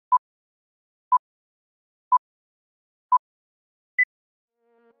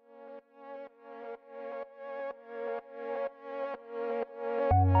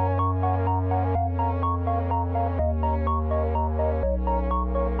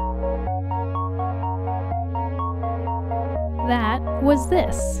That was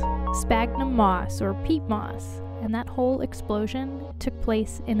this, sphagnum moss or peat moss, and that whole explosion took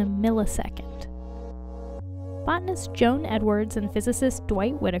place in a millisecond. Botanist Joan Edwards and physicist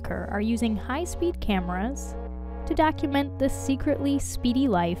Dwight Whitaker are using high-speed cameras to document the secretly speedy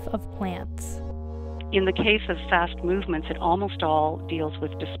life of plants. In the case of fast movements, it almost all deals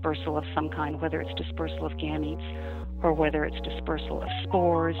with dispersal of some kind, whether it's dispersal of gametes or whether it's dispersal of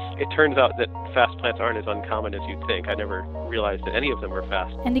spores. It turns out that fast plants aren't as uncommon as you'd think. I never realized that any of them were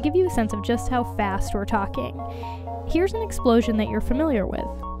fast. And to give you a sense of just how fast we're talking, here's an explosion that you're familiar with.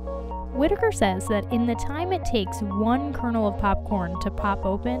 Whitaker says that in the time it takes one kernel of popcorn to pop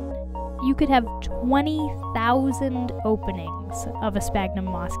open, you could have 20,000 openings of a sphagnum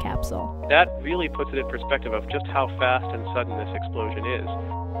moss capsule. That really puts it in perspective of just how fast and sudden this explosion is.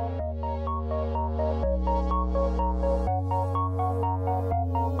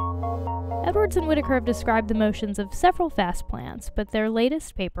 Edwards and Whitaker have described the motions of several fast plants, but their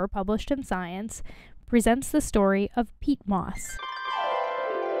latest paper, published in Science, presents the story of peat moss.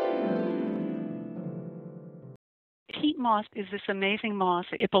 Peat moss is this amazing moss.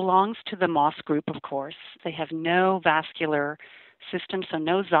 It belongs to the moss group, of course. They have no vascular system, so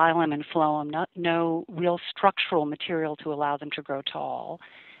no xylem and phloem, no real structural material to allow them to grow tall.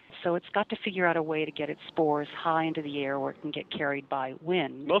 So it's got to figure out a way to get its spores high into the air where it can get carried by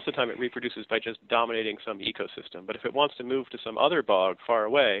wind. Most of the time it reproduces by just dominating some ecosystem, but if it wants to move to some other bog far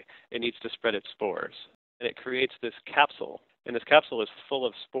away, it needs to spread its spores. And it creates this capsule, and this capsule is full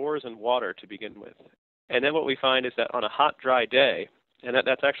of spores and water to begin with. And then what we find is that on a hot, dry day, and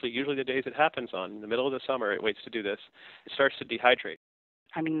that's actually usually the days it happens on, in the middle of the summer, it waits to do this, it starts to dehydrate.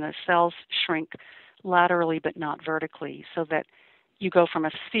 I mean, the cells shrink laterally but not vertically, so that you go from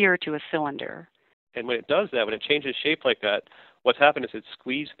a sphere to a cylinder. And when it does that, when it changes shape like that, what's happened is it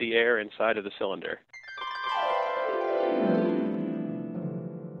squeezed the air inside of the cylinder.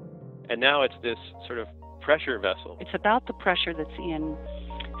 And now it's this sort of pressure vessel. It's about the pressure that's in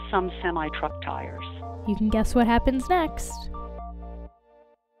some semi-truck tires. You can guess what happens next.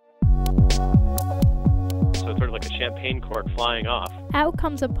 So it's sort of like a champagne cork flying off. Out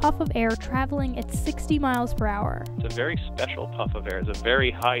comes a puff of air traveling at 60 miles per hour. It's a very special puff of air. It's a very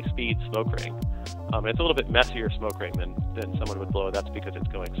high-speed smoke ring. It's a little bit messier smoke ring than someone would blow. That's because it's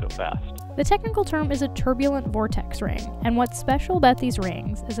going so fast. The technical term is a turbulent vortex ring, and what's special about these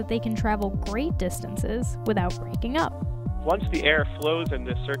rings is that they can travel great distances without breaking up. Once the air flows in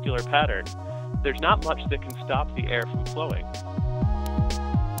this circular pattern, there's not much that can stop the air from flowing.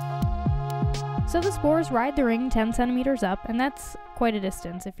 So the spores ride the ring 10 centimeters up, and that's quite a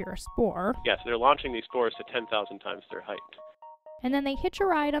distance if you're a spore. Yes, they're launching these spores to 10,000 times their height. And then they hitch a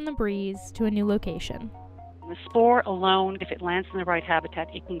ride on the breeze to a new location. The spore alone, if it lands in the right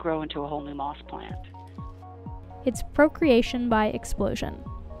habitat, it can grow into a whole new moss plant. It's procreation by explosion.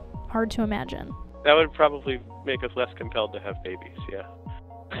 Hard to imagine. That would probably make us less compelled to have babies, yeah.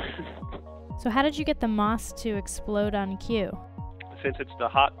 So how did you get the moss to explode on cue? Since it's the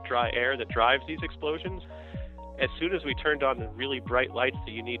hot, dry air that drives these explosions, as soon as we turned on the really bright lights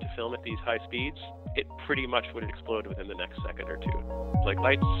that you need to film at these high speeds, it pretty much would explode within the next second or two. Like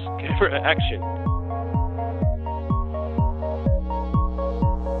lights, camera, action.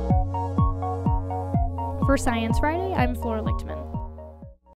 For Science Friday, I'm Flora Lichtman.